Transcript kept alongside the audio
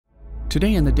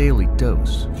Today in the Daily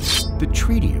Dose, the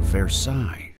Treaty of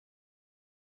Versailles.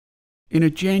 In a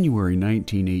January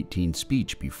 1918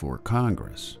 speech before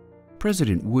Congress,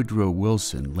 President Woodrow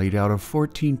Wilson laid out a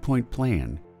 14-point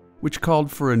plan which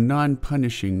called for a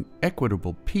non-punishing,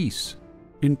 equitable peace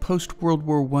in post-World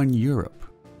War I Europe,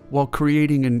 while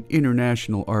creating an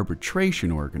international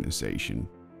arbitration organization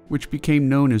which became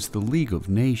known as the League of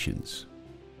Nations.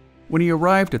 When he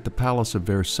arrived at the Palace of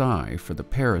Versailles for the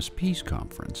Paris Peace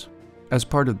Conference, as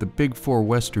part of the Big Four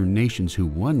Western nations who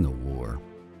won the war,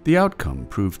 the outcome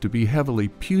proved to be heavily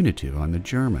punitive on the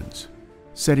Germans,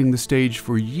 setting the stage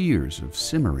for years of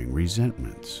simmering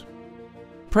resentments.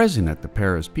 Present at the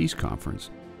Paris Peace Conference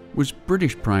was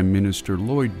British Prime Minister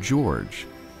Lloyd George,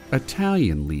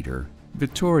 Italian leader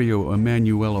Vittorio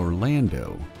Emanuele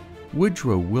Orlando,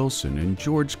 Woodrow Wilson, and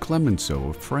George Clemenceau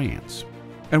of France.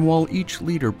 And while each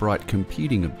leader brought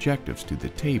competing objectives to the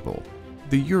table,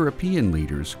 the European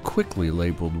leaders quickly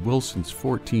labeled Wilson's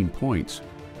 14 points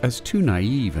as too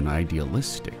naive and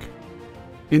idealistic.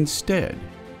 Instead,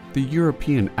 the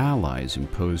European allies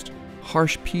imposed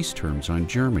harsh peace terms on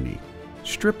Germany,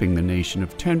 stripping the nation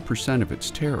of 10% of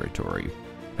its territory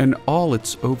and all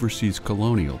its overseas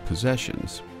colonial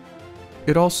possessions.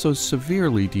 It also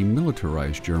severely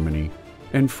demilitarized Germany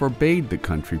and forbade the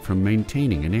country from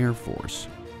maintaining an air force.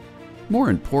 More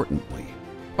importantly,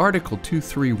 Article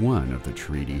 231 of the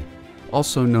treaty,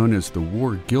 also known as the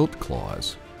War Guilt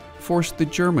Clause, forced the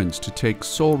Germans to take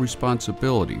sole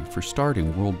responsibility for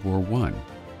starting World War I,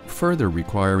 further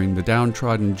requiring the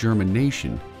downtrodden German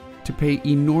nation to pay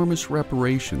enormous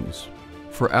reparations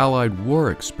for Allied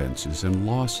war expenses and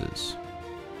losses.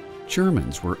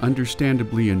 Germans were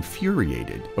understandably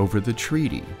infuriated over the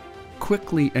treaty,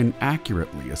 quickly and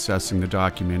accurately assessing the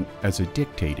document as a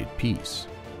dictated peace,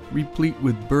 replete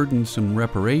with burdensome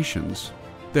reparations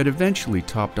that eventually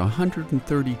topped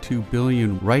 132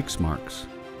 billion Reichsmarks,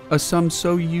 a sum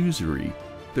so usury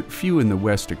that few in the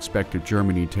West expected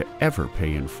Germany to ever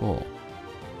pay in full.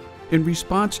 In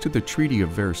response to the Treaty of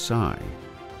Versailles,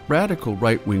 radical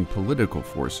right-wing political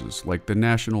forces like the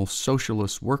National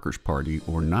Socialist Workers' Party,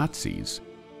 or Nazis,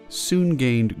 soon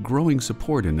gained growing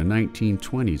support in the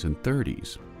 1920s and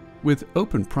 30s, with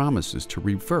open promises to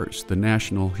reverse the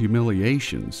national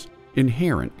humiliations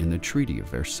inherent in the Treaty of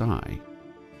Versailles.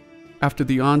 After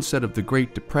the onset of the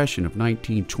Great Depression of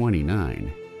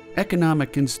 1929,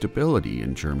 economic instability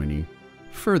in Germany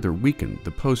further weakened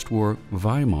the post-war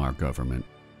Weimar government,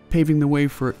 paving the way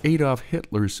for Adolf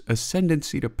Hitler's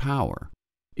ascendancy to power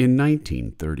in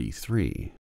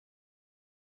 1933.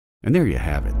 And there you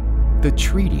have it, the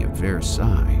Treaty of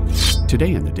Versailles,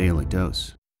 today in the Daily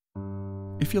Dose.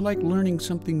 If you like learning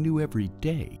something new every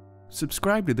day,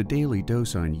 subscribe to the Daily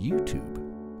Dose on YouTube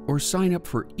or sign up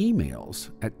for emails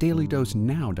at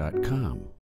dailydosenow.com.